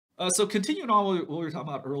So continuing on what we were talking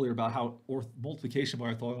about earlier about how multiplication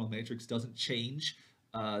by orthogonal matrix doesn't change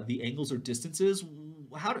the angles or distances,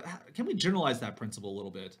 how can we generalize that principle a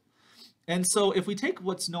little bit? And so if we take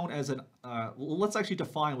what's known as an, let's actually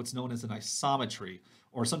define what's known as an isometry,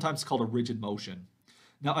 or sometimes called a rigid motion.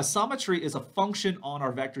 Now, isometry is a function on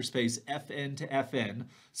our vector space Fn to Fn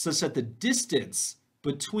such that the distance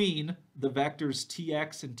between the vectors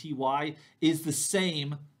Tx and Ty is the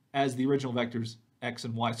same as the original vectors x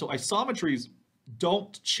and y. So isometries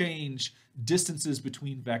don't change distances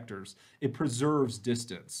between vectors. It preserves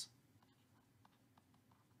distance.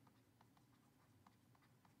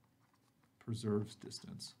 Preserves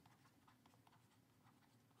distance.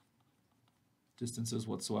 Distances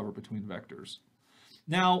whatsoever between vectors.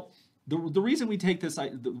 Now, the reason we take this, I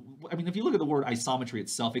mean, if you look at the word isometry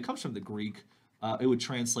itself, it comes from the Greek. It would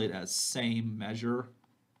translate as same measure,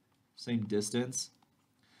 same distance.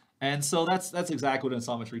 And so that's exactly what an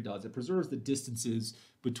isometry does. It preserves the distances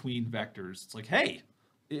between vectors. It's like, hey,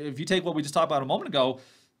 if you take what we just talked about a moment ago,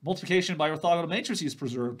 multiplication by orthogonal matrices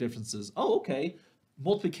preserve differences. Oh, okay.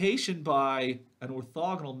 Multiplication by an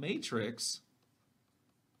orthogonal matrix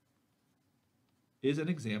is an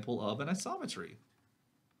example of an isometry.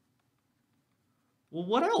 Well,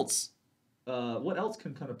 what else? What else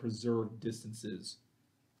can kind of preserve distances?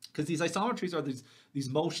 Because these isometries are these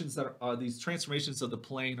motions that are these transformations of the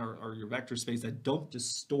plane or your vector space that don't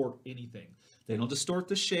distort anything. They don't distort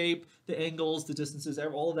the shape, the angles, the distances.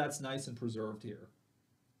 All of that's nice and preserved here.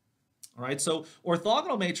 All right, so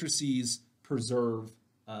orthogonal matrices preserve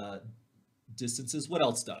distances. What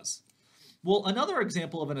else does? Well, another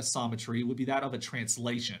example of an isometry would be that of a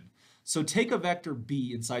translation. So take a vector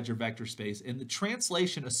b inside your vector space, and the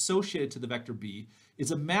translation associated to the vector b is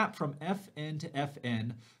a map from Fn to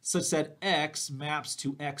Fn such that x maps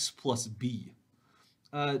to x plus b.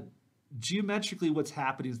 Geometrically, what's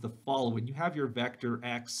happening is the following. You have your vector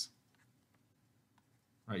x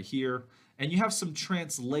right here, and you have some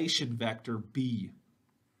translation vector b,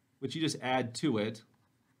 which you just add to it.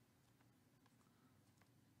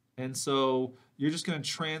 And so you're just going to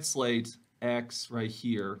translate x right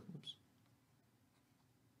here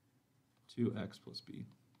to x plus b.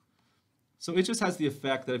 So it just has the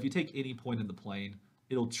effect that if you take any point in the plane,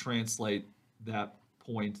 it'll translate that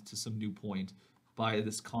point to some new point by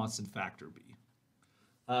this constant factor b.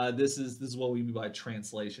 This is what we mean by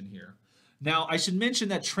translation here. Now, I should mention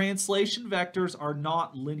that translation vectors are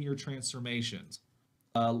not linear transformations.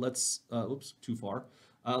 Oops, too far.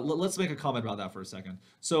 Let's make a comment about that for a second.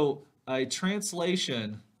 So a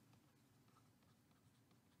translation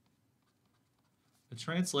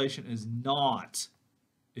is not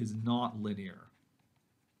linear,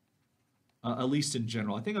 at least in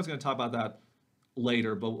general. I think I was going to talk about that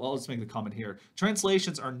later, but I'll just make the comment here.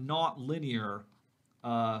 Translations are not linear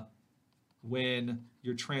when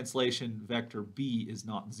your translation vector b is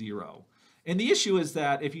not 0. And the issue is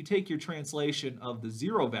that if you take your translation of the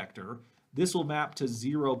 0 vector, this will map to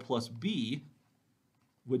 0 plus b,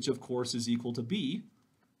 which of course is equal to b,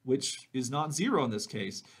 which is not 0 in this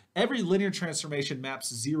case. Every linear transformation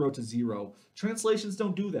maps 0 to 0. Translations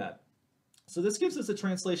don't do that. So this gives us a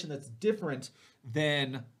translation that's different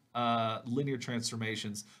than linear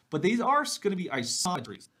transformations, but these are going to be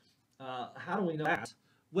isometries. How do we know that?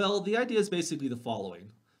 Well, the idea is basically the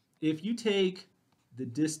following. If you take the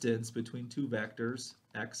distance between two vectors,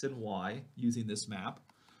 x and y, using this map,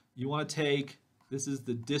 you want to take, this is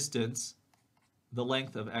the distance, the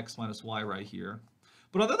length of x minus y right here.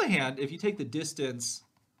 But on the other hand, if you take the distance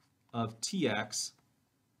of tx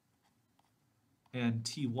and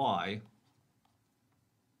ty,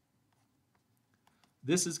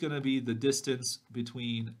 this is going to be the distance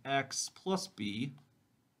between x plus b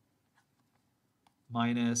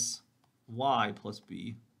minus y plus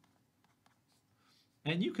b.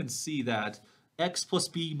 And you can see that x plus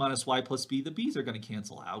b minus y plus b, the b's are going to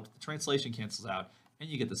cancel out, the translation cancels out, and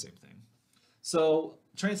you get the same thing. So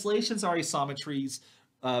translations are isometries.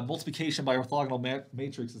 Multiplication by orthogonal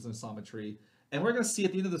matrix is an isometry. And we're going to see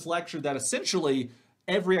at the end of this lecture that essentially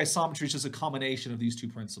every isometry is just a combination of these two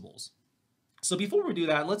principles. So before we do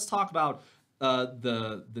that, let's talk about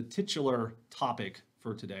the titular topic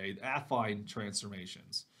for today, the affine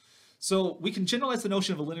transformations. So we can generalize the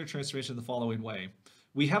notion of a linear transformation in the following way.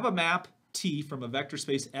 We have a map T from a vector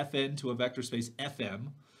space Fn to a vector space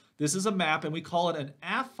Fm. This is a map, and we call it an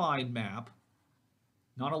affine map,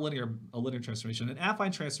 not a linear transformation, an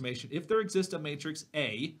affine transformation. If there exists a matrix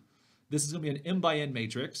A, this is going to be an m by n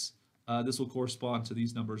matrix. This will correspond to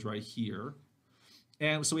these numbers right here.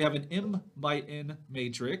 And so we have an m by n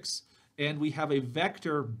matrix, and we have a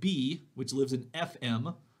vector B, which lives in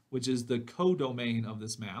Fm. which is the codomain of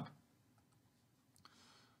this map,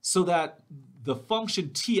 so that the function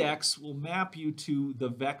tx will map you to the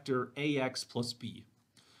vector ax plus b.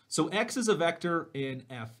 So x is a vector in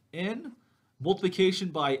Fn. Multiplication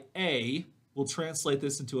by a will translate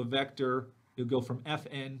this into a vector. It'll go from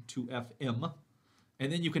Fn to Fm.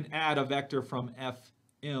 And then you can add a vector from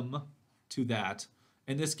Fm to that.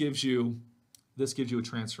 And this gives you a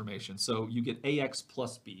transformation. So you get ax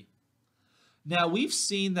plus b. Now we've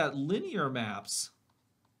seen that linear maps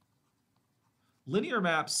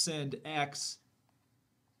send x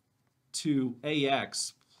to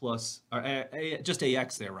ax plus, or just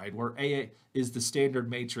ax there, right? Where a is the standard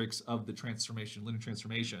matrix of the transformation, linear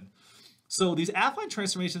transformation. So these affine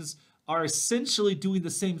transformations are essentially doing the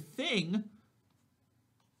same thing.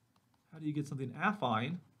 How do you get something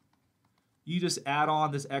affine? You just add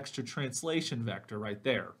on this extra translation vector right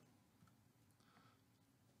there.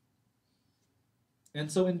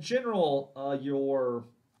 And so in general, your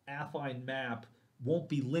affine map won't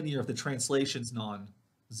be linear if the translation's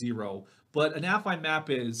non-zero, but an affine map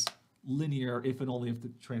is linear if and only if the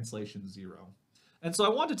translation's zero. And so I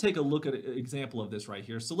want to take a look at an example of this right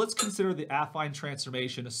here. So let's consider the affine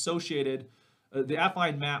transformation associated, the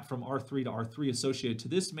affine map from R3 to R3 associated to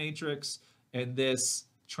this matrix and this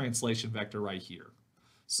translation vector right here.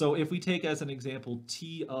 So if we take as an example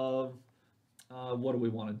T of, what do we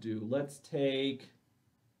want to do? Let's take,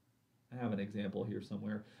 I have an example here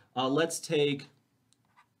somewhere. Let's take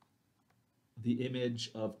the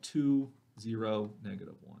image of 2, 0,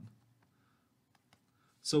 negative 1.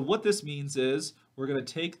 So what this means is we're going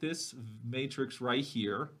to take this matrix right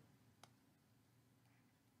here,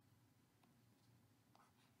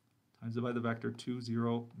 times it by the vector 2,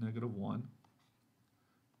 0, negative 1,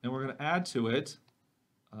 and we're going to add to it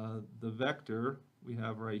the vector we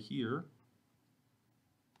have right here,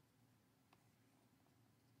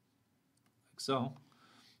 like so.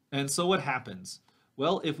 And so what happens?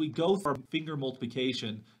 Well, if we go through our finger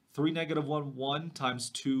multiplication, 3, negative 1, 1 times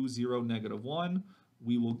 2, 0, negative 1,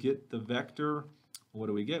 we will get the vector. What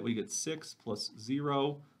do we get? We get 6 plus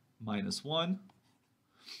 0 minus 1.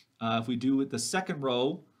 If we do the second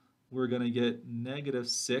row, we're going to get negative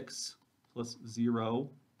 6 plus 0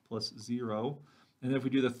 plus 0. And then if we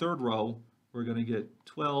do the third row, we're going to get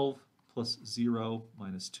 12 plus 0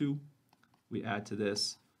 minus 2. We add to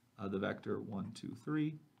this the vector 1, 2, 3.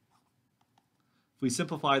 If we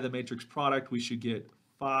simplify the matrix product, we should get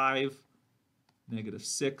 5, negative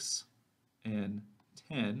 6, and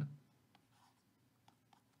 10.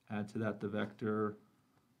 Add to that the vector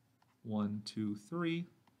 1, 2, 3,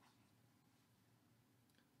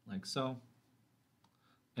 like so.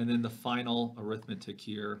 And then the final arithmetic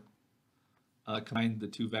here, combine the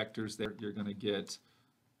two vectors there, you're going to get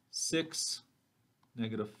 6,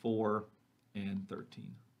 negative 4, and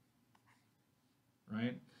 13.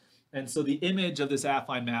 Right? And so the image of this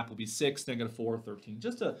affine map will be 6, negative 4, 13.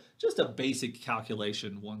 Just a basic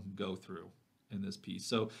calculation one can go through in this piece.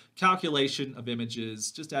 So calculation of images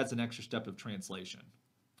just adds an extra step of translation.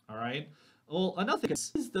 All right. Well, another thing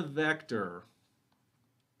is the vector.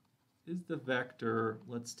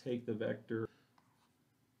 Let's take the vector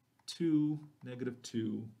 2, negative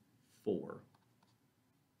 2, 4.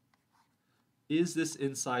 Is this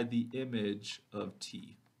inside the image of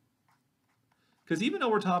T? Because even though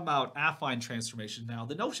we're talking about affine transformation now,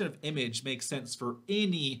 the notion of image makes sense for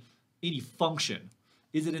any function.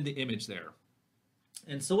 Is it in the image there?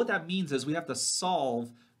 And so what that means is we have to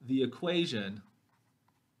solve the equation.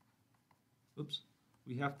 Oops.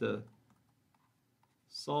 We have to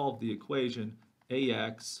solve the equation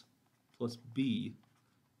ax plus b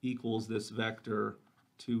equals this vector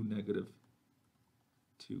 2, negative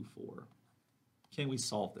 2, 4. Can we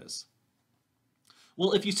solve this?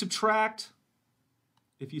 Well, if you subtract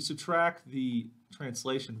the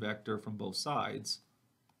translation vector from both sides,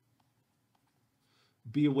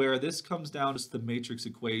 be aware this comes down to the matrix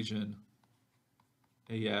equation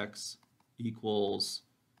ax equals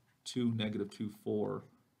 2, negative 2, 4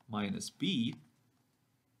 minus b.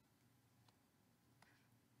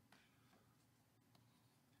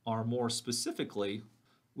 Or more specifically,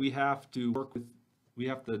 we have to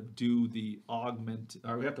do the augment,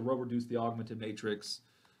 or we have to row reduce the augmented matrix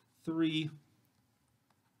 3,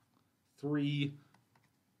 3,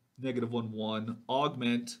 negative 1, 1,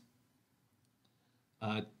 augment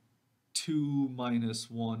 2 minus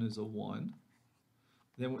 1 is a 1.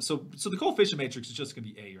 Then, so the coefficient matrix is just going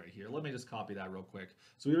to be A right here. Let me just copy that real quick.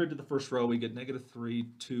 So we already did the first row. We get negative 3,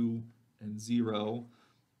 2, and 0.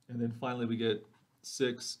 And then finally we get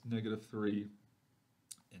 6, negative 3,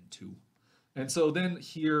 and 2. And so then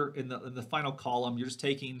here in the final column, you're just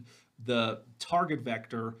taking the target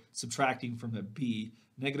vector subtracting from a b.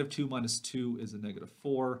 Negative 2 minus 2 is a negative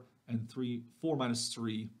 4, and 4 minus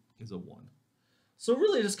 3 is a 1. So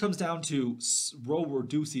really it just comes down to row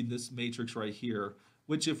reducing this matrix right here,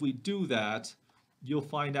 which if we do that, you'll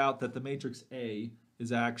find out that the matrix A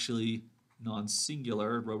is actually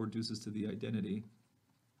non-singular. Row reduces to the identity.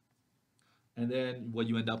 And then what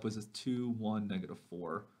you end up with is 2, 1, negative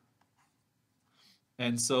 4.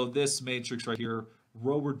 And so this matrix right here,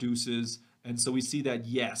 row reduces, and so we see that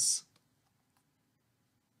yes.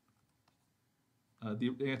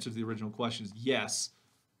 The answer to the original question is yes,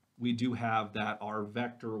 we do have that our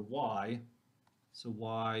vector y, so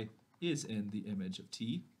y is in the image of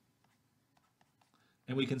t.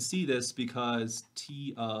 And we can see this because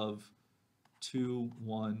t of 2,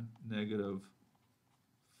 1, negative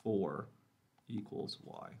 4 equals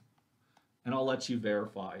y. And I'll let you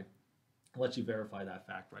verify that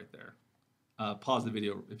fact right there. Pause the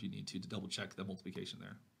video if you need to double check the multiplication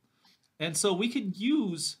there. And so we can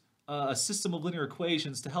use a system of linear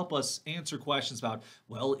equations to help us answer questions about,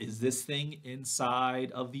 well, is this thing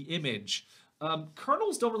inside of the image?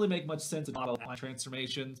 Kernels don't really make much sense in Affine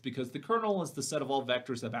transformations because the kernel is the set of all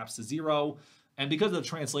vectors that maps to 0. And because of the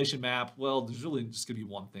translation map, well, there's really just going to be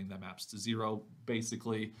one thing that maps to 0,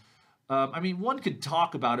 basically. I mean, one could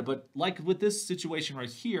talk about it, but like with this situation right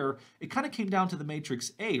here, it kind of came down to the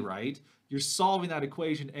matrix A, right? You're solving that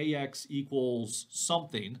equation AX equals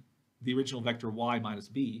something, the original vector Y minus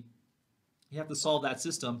B. You have to solve that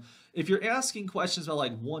system. If you're asking questions about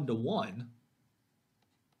like 1-to-1,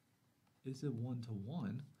 is it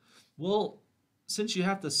 1-to-1? Well, since you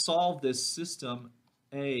have to solve this system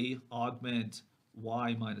A augment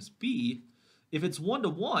Y minus B, if it's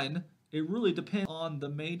 1-to-1, it really depends on the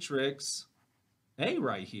matrix A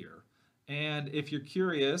right here. And if you're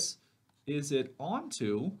curious, is it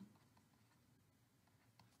onto?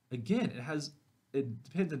 Again, it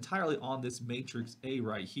depends entirely on this matrix A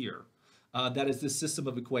right here. That is this system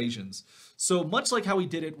of equations. So much like how we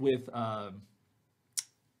did it with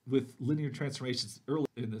linear transformations early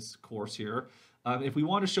in this course here, if we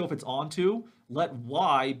want to show if it's onto, let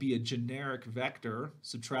y be a generic vector,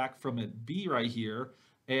 subtract from it b right here,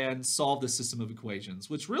 and solve the system of equations,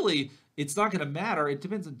 which really, it's not going to matter. It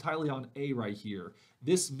depends entirely on A right here.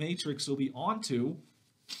 This matrix will be onto,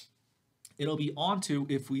 it'll be onto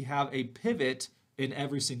if we have a pivot in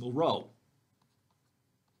every single row.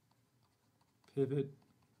 Pivot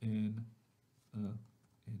in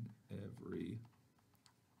every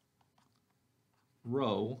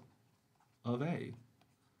row of A.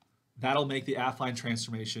 That'll make the affine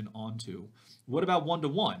transformation onto. What about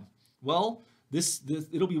 1-to-1? Well,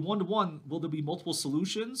 it'll be 1-to-1. Will there be multiple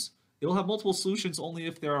solutions? It'll have multiple solutions only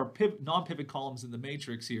if there are non-pivot columns in the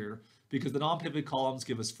matrix here, because the non-pivot columns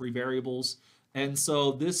give us free variables. And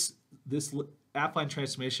so this affine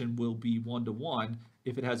transformation will be 1-to-1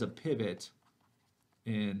 if it has a pivot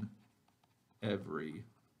in every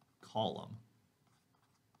column.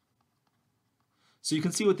 So you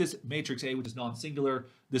can see with this matrix A, which is non-singular,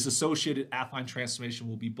 this associated affine transformation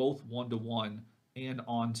will be both 1-to-1 and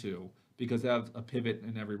onto, because they have a pivot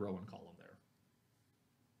in every row and column there.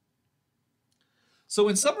 So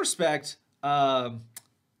in some respect, affine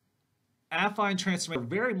transformations are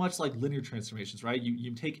very much like linear transformations, right?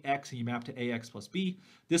 You take x and you map to ax plus b.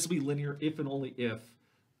 This will be linear if and only if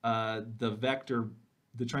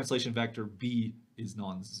the translation vector b is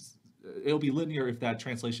it'll be linear if that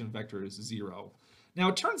translation vector is 0. Now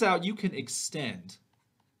it turns out you can extend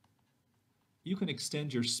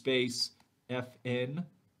your space Fn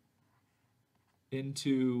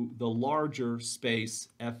into the larger space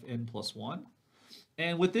Fn plus 1.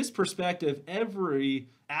 And with this perspective, every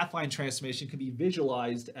affine transformation can be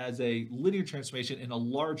visualized as a linear transformation in a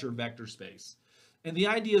larger vector space. And the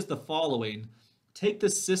idea is the following. Take the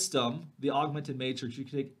system, the augmented matrix. You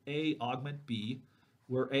can take A augment B,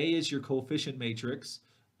 where A is your coefficient matrix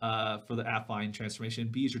for the affine transformation,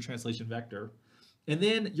 B is your translation vector. And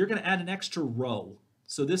then you're going to add an extra row.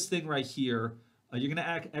 So this thing right here, you're going to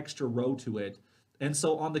add extra row to it. And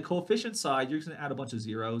so on the coefficient side, you're just going to add a bunch of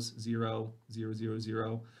zeros, 0, 0, 0,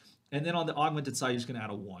 0. And then on the augmented side, you're just going to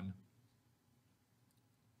add a 1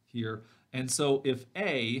 here. And so if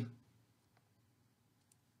A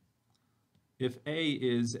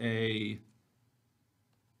is a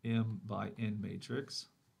M by N matrix,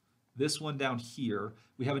 this one down here,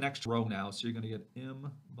 we have an extra row now, so you're going to get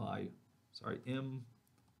M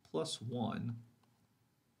plus 1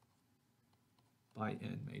 by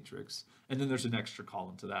N matrix. And then there's an extra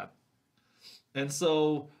column to that. And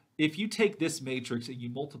so if you take this matrix and you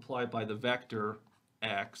multiply it by the vector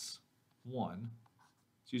x, 1,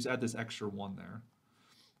 so you just add this extra 1 there.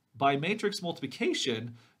 by matrix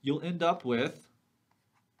multiplication, you'll end up with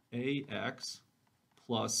ax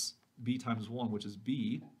plus b times 1, which is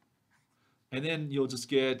b. And then you'll just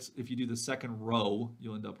get, if you do the second row,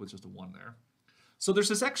 you'll end up with just a 1 there. So there's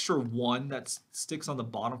this extra 1 that sticks on the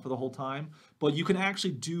bottom for the whole time, but you can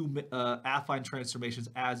actually do affine transformations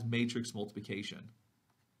as matrix multiplication.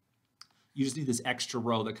 You just need this extra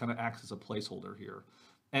row that kind of acts as a placeholder here.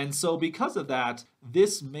 And so because of that,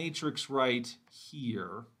 this matrix right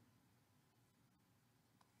here,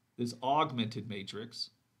 this augmented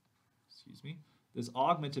matrix, this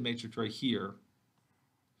augmented matrix right here,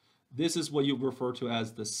 this is what you refer to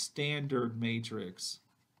as the standard matrix.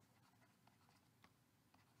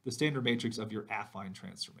 The standard matrix of your affine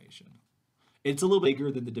transformation. It's a little bigger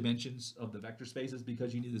than the dimensions of the vector spaces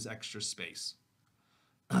because you need this extra space.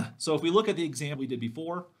 So if we look at the example we did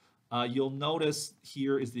before, you'll notice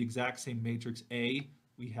here is the exact same matrix A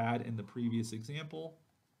we had in the previous example.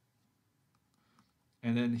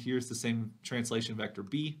 And then here's the same translation vector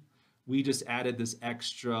B. We just added this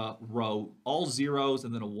extra row, all zeros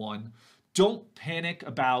and then a 1. Don't panic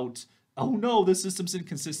about, oh no, the system's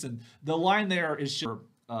inconsistent. The line there is just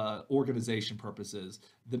for organization purposes.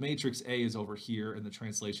 The matrix A is over here and the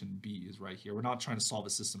translation B is right here. We're not trying to solve a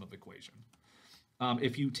system of equation.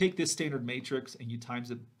 If you take this standard matrix and you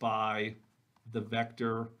times it by the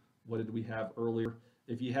vector, what did we have earlier?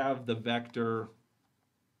 If you have the vector,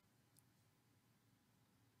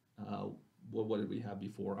 what did we have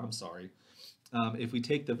before? I'm sorry. If we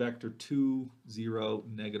take the vector 2, 0,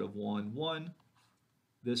 negative 1, 1,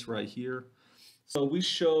 this right here. So we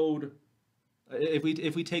showed, if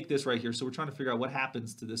we take this right here, so we're trying to figure out what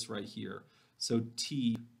happens to this right here. So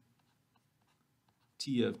t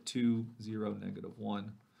of 2, 0, negative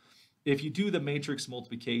 1. If you do the matrix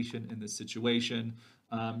multiplication in this situation,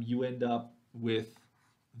 you end up with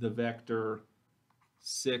the vector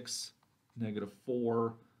 6, negative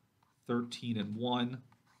 4, 13, and 1.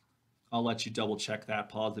 I'll let you double check that,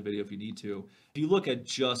 pause the video if you need to. If you look at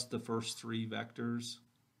just the first 3 vectors,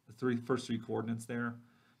 the first three coordinates there,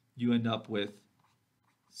 you end up with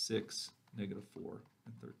 6, negative 4,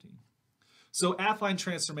 and 13. So affine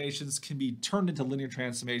transformations can be turned into linear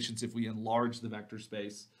transformations if we enlarge the vector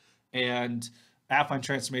space. And affine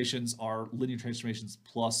transformations are linear transformations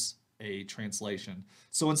plus a translation.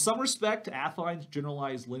 So in some respect, affine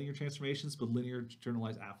generalize linear transformations, but linear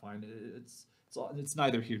generalize affine. It's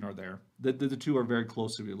neither here nor there. The two are very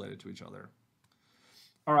closely related to each other.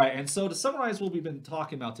 All right, and so to summarize what we've been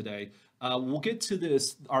talking about today, we'll get to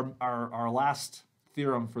this, our last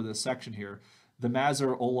theorem for this section here, the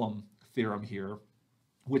Mazur-Ulam theorem here,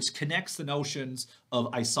 which connects the notions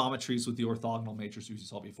of isometries with the orthogonal matrix we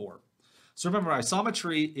saw before. So remember,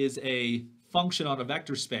 isometry is a function on a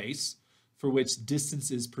vector space for which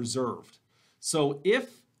distance is preserved. So if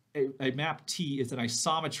a map T is an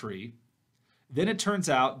isometry, then it turns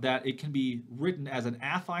out that it can be written as an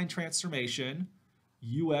affine transformation,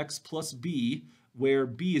 ux plus b, where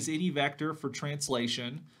b is any vector for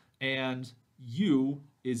translation and u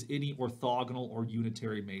is any orthogonal or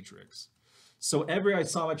unitary matrix. So every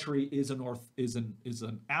isometry is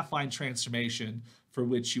an affine transformation for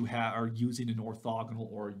which you are using an orthogonal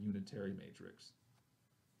or a unitary matrix.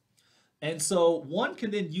 And so one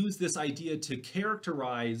can then use this idea to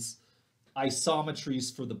characterize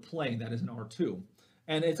isometries for the plane that is in R2.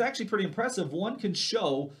 And it's actually pretty impressive. One can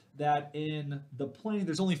show that in the plane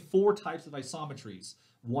there's only 4 types of isometries.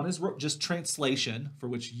 One is just translation, for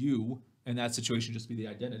which u in that situation just be the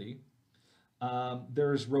identity.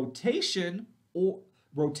 There's rotation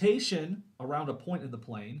around a point in the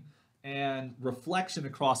plane and reflection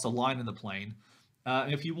across a line in the plane.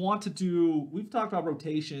 And if you want to do, we've talked about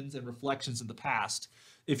rotations and reflections in the past.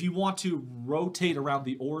 If you want to rotate around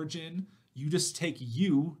the origin, you just take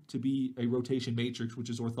u to be a rotation matrix, which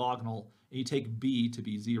is orthogonal, and you take b to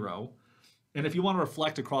be 0. And if you want to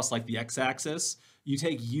reflect across like the x-axis, you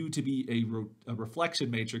take u to be a reflection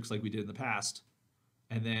matrix like we did in the past,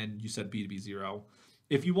 and then you set b to be 0.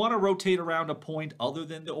 If you want to rotate around a point other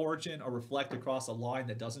than the origin or reflect across a line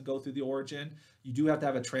that doesn't go through the origin, you do have to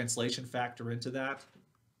have a translation factor into that.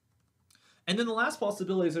 And then the last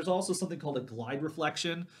possibility is there's also something called a glide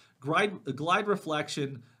reflection. A glide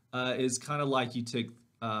reflection is kind of like you take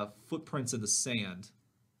footprints in the sand.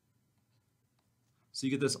 So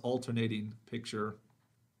you get this alternating picture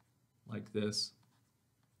like this.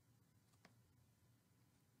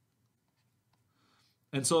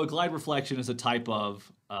 And so a glide reflection is a type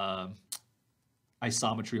of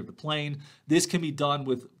isometry of the plane. This can be done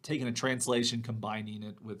with taking a translation, combining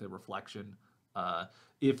it with a reflection.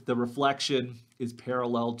 if the reflection is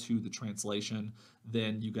parallel to the translation,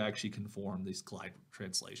 then you actually can form these glide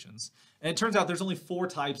translations. And it turns out there's only 4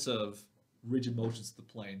 types of rigid motions of the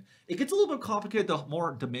plane. It gets a little bit complicated the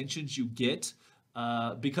more dimensions you get,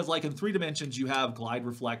 because like in 3 dimensions, you have glide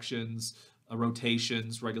reflections,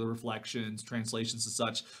 rotations, regular reflections, translations and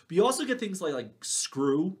such. But you also get things like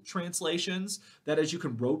screw translations, that as you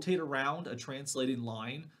can rotate around a translating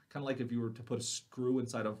line, kind of like if you were to put a screw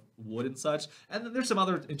inside of wood and such. And then there's some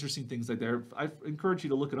other interesting things like there. I encourage you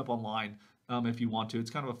to look it up online if you want to. It's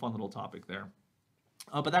kind of a fun little topic there.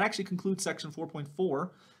 But that actually concludes section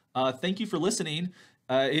 4.4. Thank you for listening.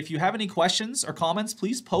 If you have any questions or comments,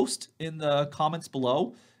 please post in the comments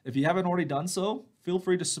below. If you haven't already done so, feel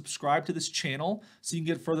free to subscribe to this channel so you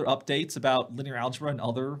can get further updates about linear algebra and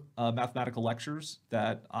other mathematical lectures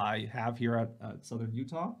that I have here at Southern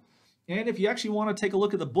Utah. And if you actually want to take a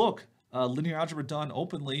look at the book, Linear Algebra Done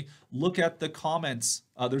Openly, look at the comments.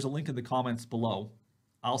 There's a link in the comments below.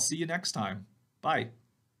 I'll see you next time. Bye.